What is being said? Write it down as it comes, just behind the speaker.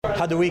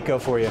How'd the week go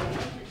for you?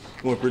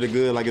 Went pretty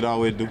good, like it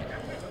always do.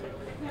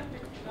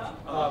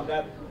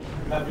 That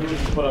move you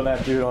put on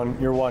that dude on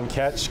your one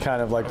catch,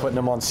 kind of like putting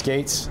him on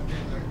skates,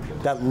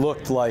 that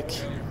looked like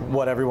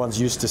what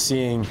everyone's used to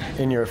seeing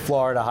in your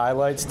Florida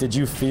highlights. Did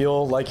you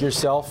feel like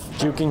yourself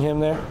juking him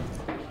there?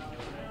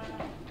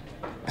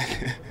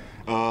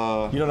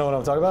 You don't know what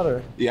I'm talking about,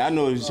 or? Yeah, I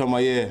know what you're talking about,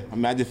 yeah. I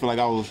mean, I just feel like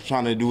I was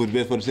trying to do what's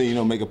best for the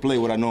team, make a play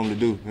what I normally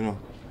do,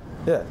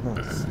 Yeah.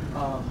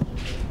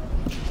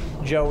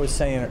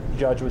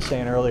 Judge was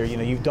saying earlier,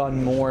 you've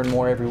done more and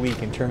more every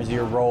week in terms of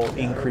your role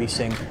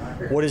increasing.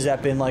 What has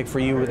that been like for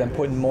you with them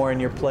putting more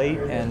on your plate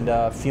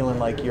and feeling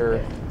like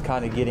you're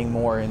kind of getting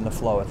more in the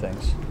flow of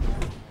things?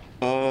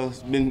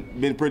 It's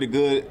been pretty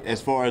good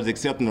as far as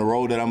accepting the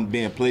role that I'm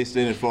being placed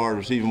in, as far as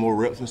receiving more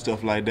reps and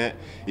stuff like that.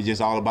 It's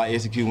just all about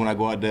executing when I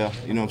go out there,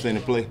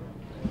 to play.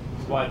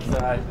 What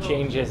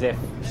changes if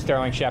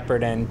Sterling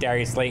Shepard and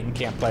Darius Slayton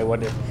can't play?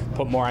 Would it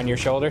put more on your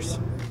shoulders?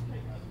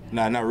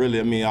 Nah, not really.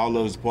 I mean, all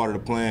of it's part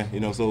of the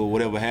plan, so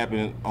whatever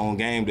happened on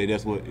game day,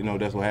 that's what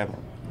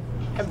happened.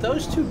 Have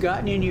those two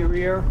gotten in your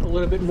ear a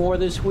little bit more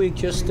this week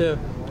just to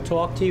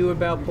talk to you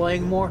about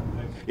playing more?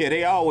 Yeah,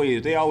 they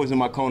always in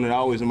my corner, they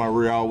always in my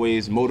rear,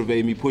 always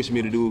motivate me, push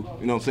me to do,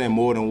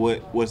 more than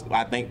what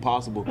I think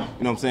possible.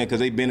 Because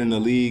they've been in the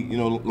league,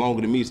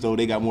 longer than me, so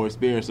they got more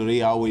experience, so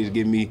they always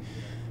give me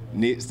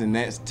nits and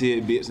nats,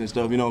 tidbits and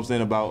stuff,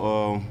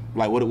 about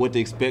like what they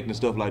expect and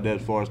stuff like that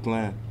as far as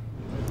playing.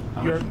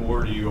 How much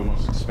more do you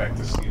almost expect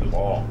to see the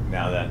ball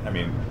now that,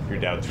 you're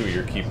down two of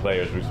your key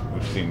players?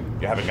 We've seen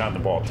you haven't gotten the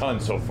ball a ton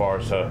so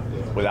far, so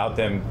without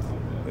them,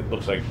 it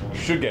looks like you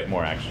should get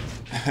more action.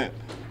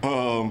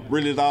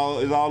 Really, it's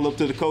all up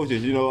to the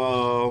coaches,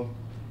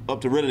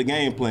 up to really the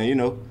game plan,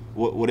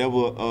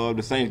 whatever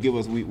the Saints give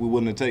us, we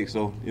willing to take.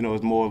 So,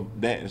 it's more of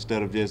that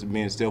instead of just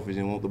being selfish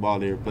and want the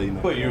ball every play.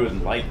 But you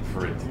would like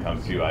for it to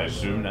come to you, I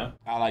assume, now?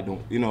 I like to,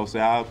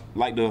 I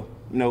like to,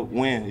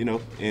 win,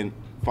 and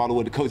follow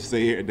what the coaches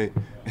say here today.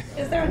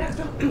 Is there an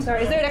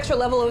extra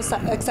level of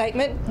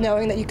excitement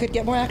knowing that you could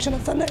get more action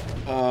on Sunday?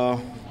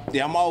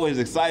 Yeah, I'm always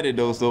excited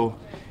though, so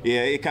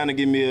yeah, it kind of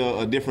gives me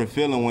a different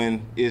feeling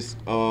when it's,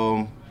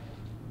 well,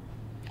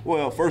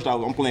 first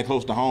off, I'm playing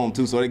close to home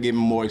too, so they get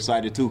me more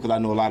excited too, because I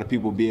know a lot of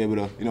people be able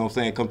to,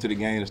 come to the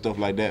game and stuff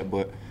like that,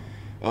 but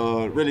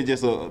really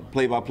just a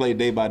play-by-play,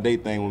 day-by-day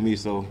thing with me,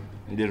 so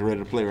I'm just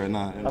ready to play right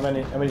now. How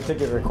many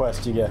ticket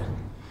requests you get?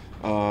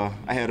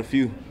 I had a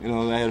few,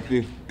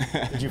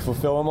 Did you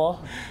fulfill them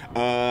all?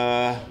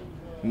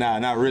 Nah,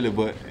 not really,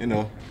 but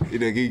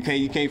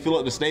you can't fill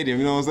up the stadium.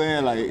 You know what I'm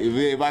saying? Like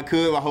if I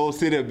could, my whole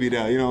city would be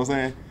there. You know what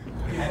I'm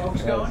saying?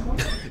 Folks going?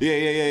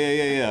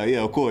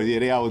 Yeah. Of course, yeah,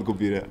 they always gonna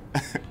be there.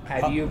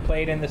 Have you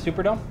played in the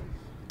Superdome?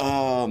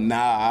 Nah,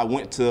 I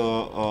went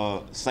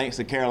to Saints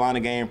and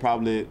Carolina game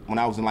probably when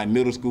I was in like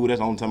middle school.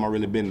 That's the only time I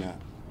really been there.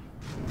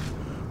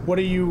 What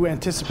do you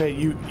anticipate?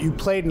 You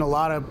played in a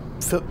lot of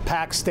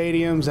packed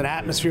stadiums and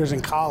atmospheres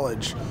in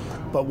college,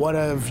 but what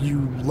have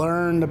you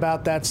learned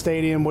about that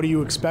stadium? What are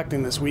you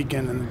expecting this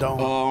weekend in the Dome?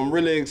 I'm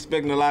really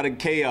expecting a lot of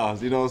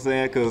chaos, you know what I'm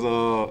saying? Because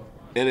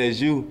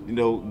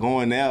LSU,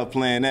 going there,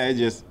 playing that,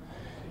 just,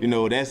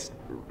 that's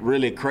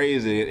really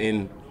crazy.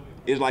 And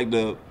it's like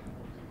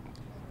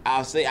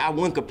I'll say I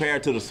wouldn't compare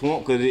it to the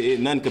Swamp because it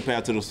nothing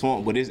compared to the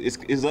Swamp, but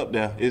it's up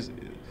there. It's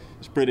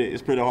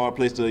pretty hard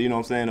place to,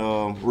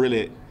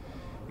 really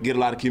get a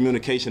lot of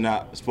communication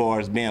out as far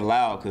as being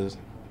loud, because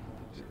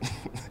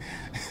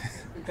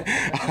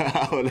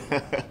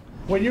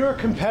when you're a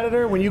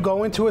competitor, when you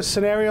go into a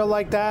scenario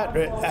like that,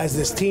 as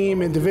this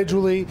team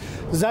individually,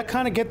 does that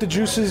kind of get the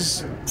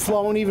juices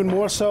flowing even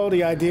more so?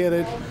 The idea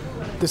that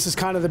this is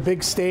kind of the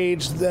big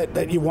stage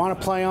that you want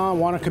to play on,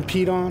 want to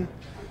compete on?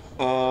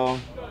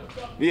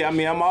 Yeah,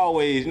 I'm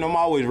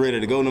always ready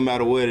to go no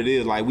matter what it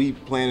is. Like we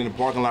playing in the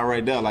parking lot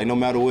right there. Like no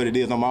matter what it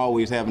is, I'm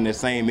always having that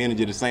same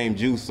energy, the same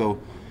juice. So,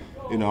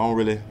 I don't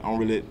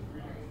really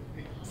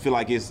feel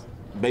like it's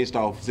based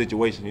off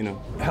situation,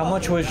 How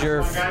much was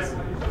your?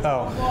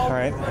 Oh, all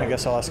right. I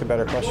guess I'll ask a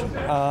better question.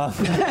 How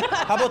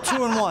about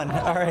 2 and 1?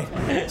 All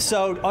right.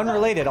 So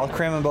unrelated. I'll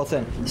cram them both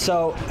in.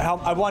 So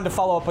I wanted to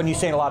follow up on you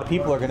saying a lot of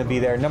people are going to be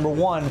there. Number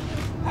one,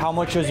 how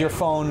much was your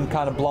phone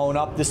kind of blown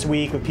up this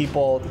week with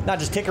people, not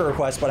just ticket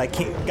requests, but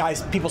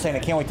people saying I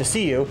can't wait to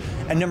see you.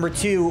 And number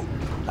two,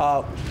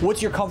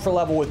 what's your comfort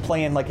level with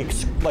playing like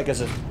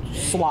as a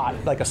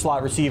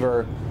slot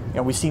receiver?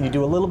 We've seen you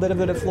do a little bit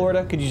of it at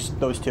Florida. Could you just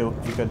those two,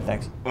 if you could?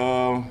 Thanks.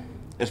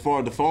 As far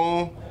as the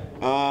phone,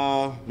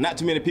 not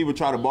too many people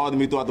try to bother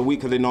me throughout the week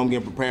because they know I'm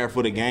getting prepared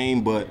for the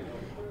game. But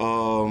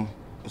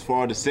as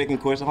far as the second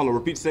question, hold on,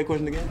 repeat the second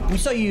question again. We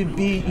saw you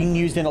being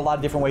used in a lot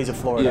of different ways at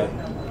Florida.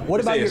 Yeah. What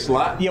about your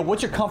slot? Yeah,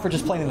 what's your comfort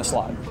just playing in the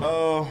slot?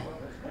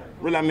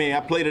 Really,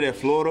 I played it at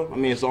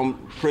Florida. So I'm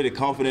pretty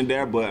confident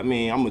there. But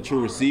I'm a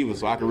true receiver,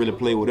 so I can really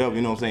play whatever.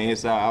 You know what I'm saying?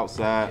 Inside,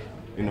 outside.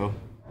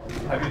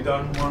 Have you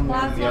done one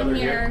more than the other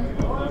here?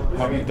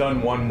 Have you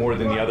done one more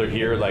than the other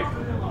here? Like,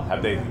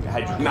 have they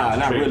had you? Nah,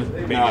 not really.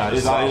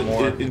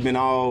 It's been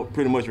all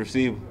pretty much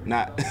receiver,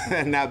 not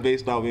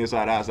based off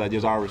inside outside,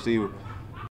 just all receiver.